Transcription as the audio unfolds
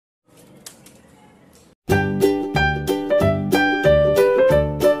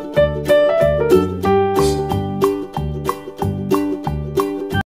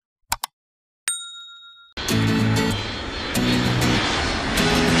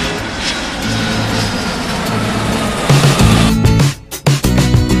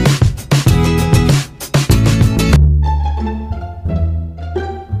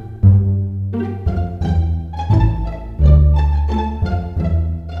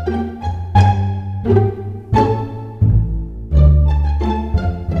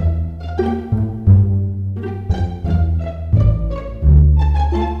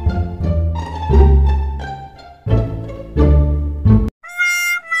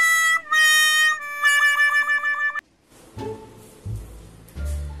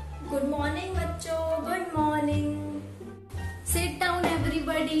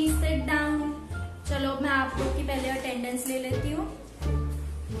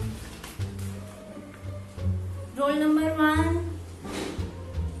Roll number 1,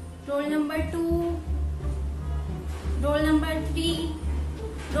 roll number 2, roll number 3,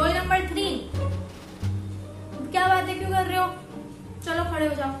 roll number 3। क्या बातें क्यों कर रहे हो? चलो खड़े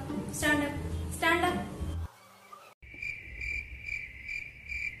हो जाओ, स्टैंड अप, स्टैंड अप।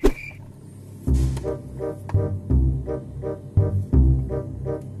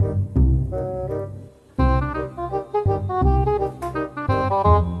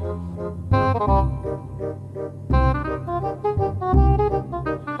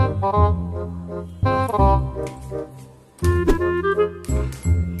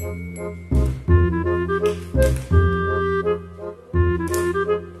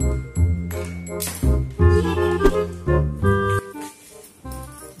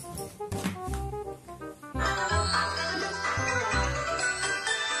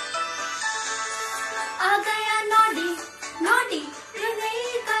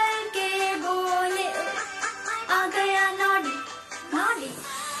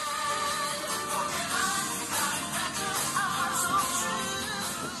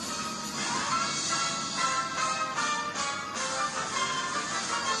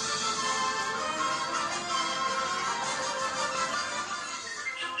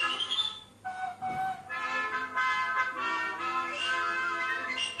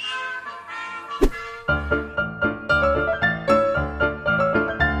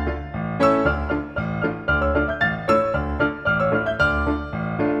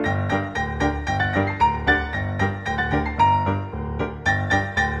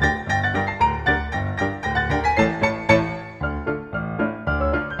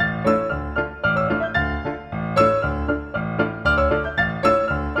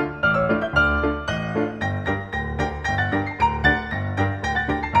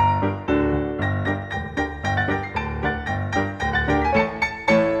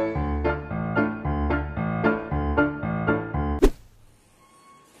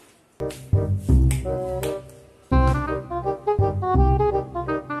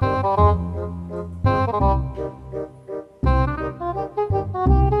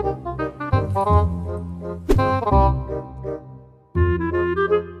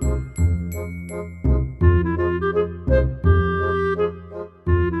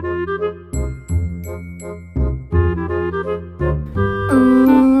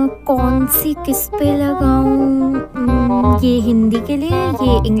 कौन सी किस पे लगाऊं? ये हिंदी के लिए,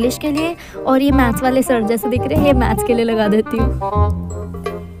 ये इंग्लिश के लिए, और ये मैथ्स वाले सर जैसे दिख रहे हैं, ये मैथ्स के लिए लगा देती हूँ।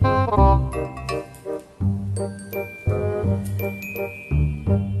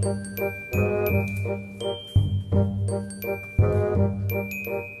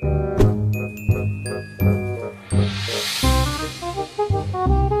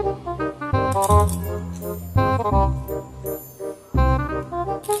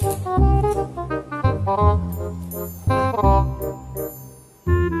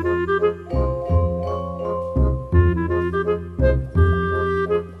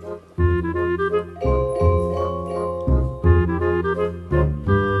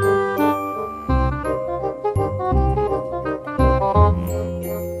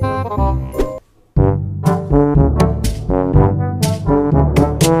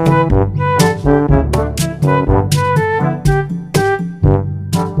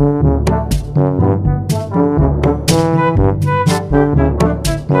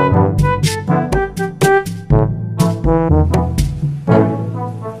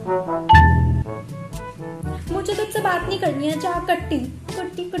 मुझे तुझसे बात नहीं करनी है, जा कट्टी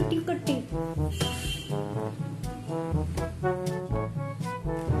कट्टी कट्टी कट्टी।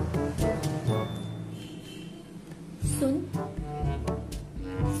 सुन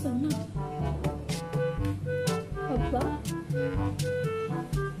सुन ना अब्बा।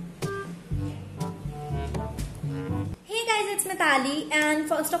 Hey guys, it's Mitali, and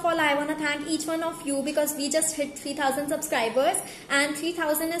first of all I want to thank each one of you because we just hit 3000 subscribers and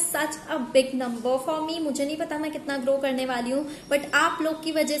 3000 is such a big number for me. मुझे नहीं पता मैं कितना ग्रो करने वाली हूँ, बट आप लोग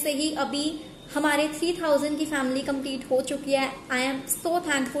की वजह से ही अभी हमारे 3000 की फैमिली कंप्लीट हो चुकी है. I am so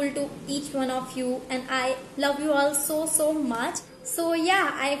thankful to each one of you and I love you all so much. So yeah,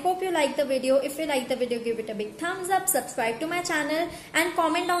 I hope you like the video. If you like the video, give it a big thumbs up, subscribe to my channel and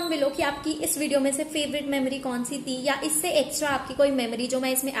comment down below कि आपकी इस video में से favourite memory कौन सी थी, या इससे extra आपकी कोई मेमोरी जो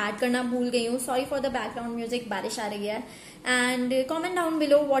मैं इसमें ऐड करना भूल गई हूँ. Sorry for the background music, बारिश आ रही है. And comment down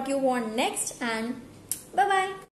below what you want next and bye bye.